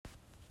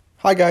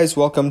Hi guys,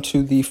 welcome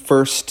to the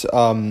first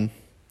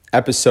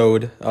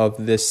episode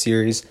of this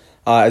series.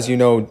 As you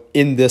know,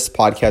 in this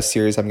podcast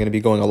series, I'm going to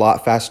be going a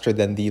lot faster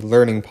than the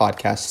learning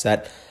podcast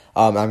set.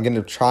 I'm going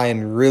to try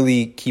and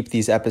really keep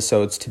these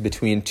episodes to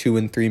between 2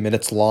 and 3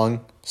 minutes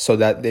long so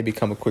that they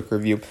become a quick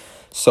review.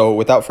 So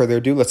without further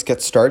ado, let's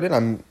get started.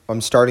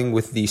 I'm starting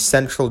with the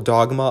Central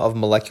Dogma of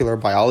Molecular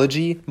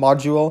Biology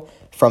module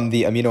from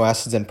the Amino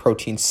Acids and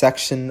Proteins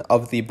section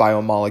of the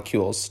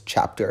Biomolecules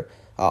chapter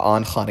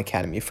on Khan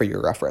Academy for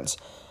your reference.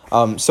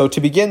 So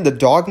to begin, the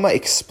dogma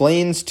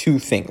explains two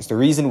things. The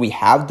reason we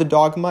have the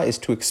dogma is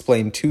to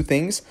explain two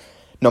things.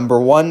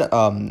 Number one,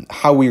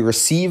 how we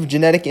receive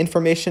genetic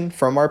information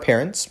from our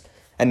parents.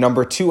 And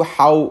number two,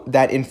 how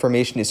that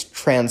information is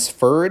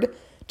transferred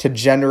to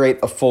generate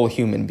a full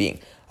human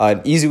being.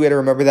 An easy way to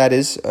remember that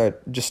is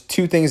just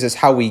two things: is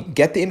how we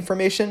get the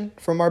information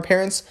from our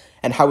parents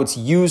and how it's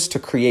used to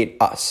create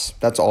us.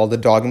 That's all the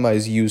dogma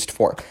is used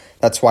for.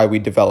 That's why we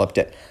developed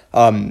it.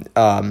 And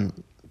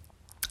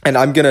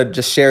I'm going to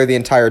just share the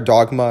entire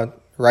dogma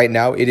right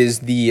now. It is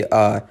the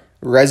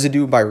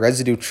residue by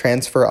residue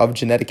transfer of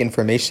genetic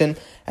information.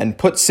 And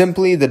put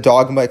simply, the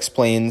dogma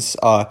explains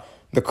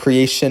the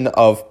creation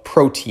of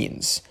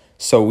proteins.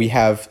 So we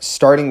have,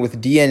 starting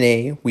with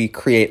DNA, we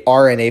create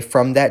RNA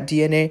from that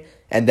DNA,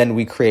 and then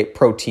we create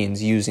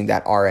proteins using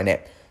that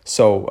RNA.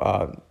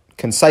 So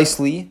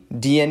concisely,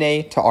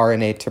 DNA to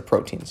RNA to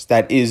proteins.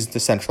 That is the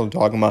central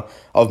dogma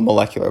of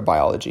molecular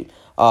biology.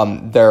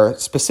 There are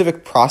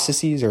specific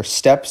processes or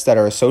steps that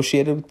are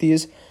associated with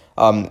these.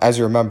 As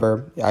you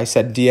remember, I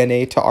said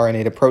DNA to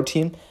RNA to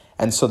protein.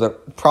 And so the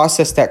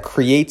process that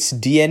creates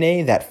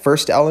DNA, that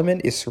first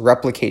element, is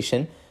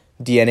replication.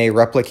 DNA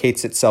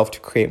replicates itself to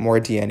create more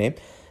DNA.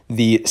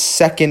 The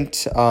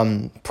second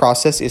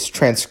process is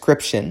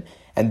transcription,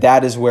 and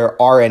that is where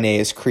RNA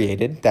is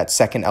created, that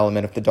second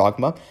element of the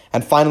dogma.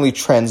 And finally,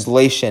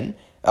 translation,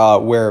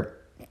 where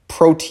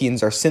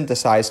proteins are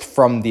synthesized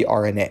from the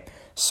RNA.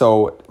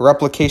 So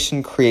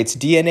replication creates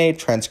DNA,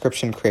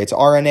 transcription creates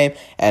RNA,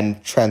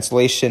 and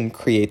translation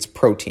creates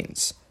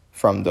proteins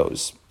from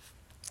those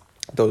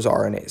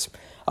RNAs.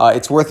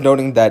 It's worth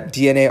noting that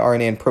DNA,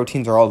 RNA, and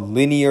proteins are all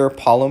linear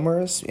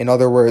polymers. In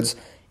other words,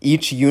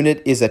 each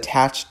unit is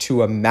attached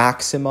to a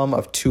maximum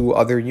of two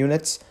other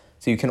units.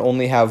 So you can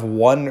only have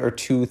one or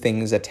two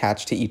things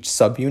attached to each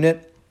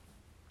subunit.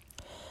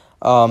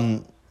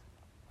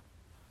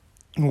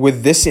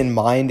 With this in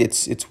mind,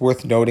 it's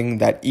worth noting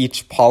that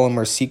each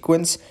polymer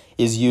sequence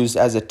is used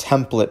as a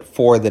template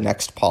for the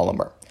next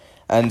polymer.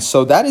 And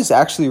so that is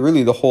actually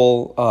really the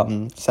whole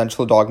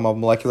central dogma of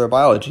molecular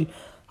biology.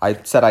 I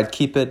said I'd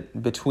keep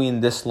it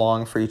between this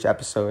long for each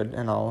episode,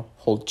 and I'll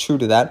hold true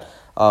to that.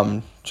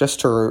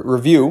 Just to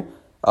review,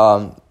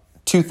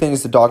 two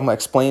things the dogma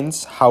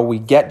explains: how we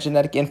get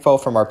genetic info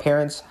from our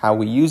parents, how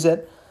we use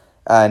it,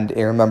 and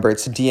remember,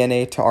 it's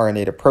DNA to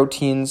RNA to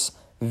proteins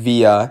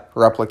via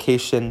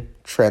replication,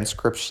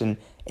 transcription,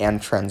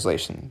 and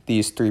translation.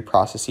 These three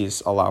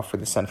processes allow for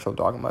the central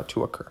dogma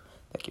to occur.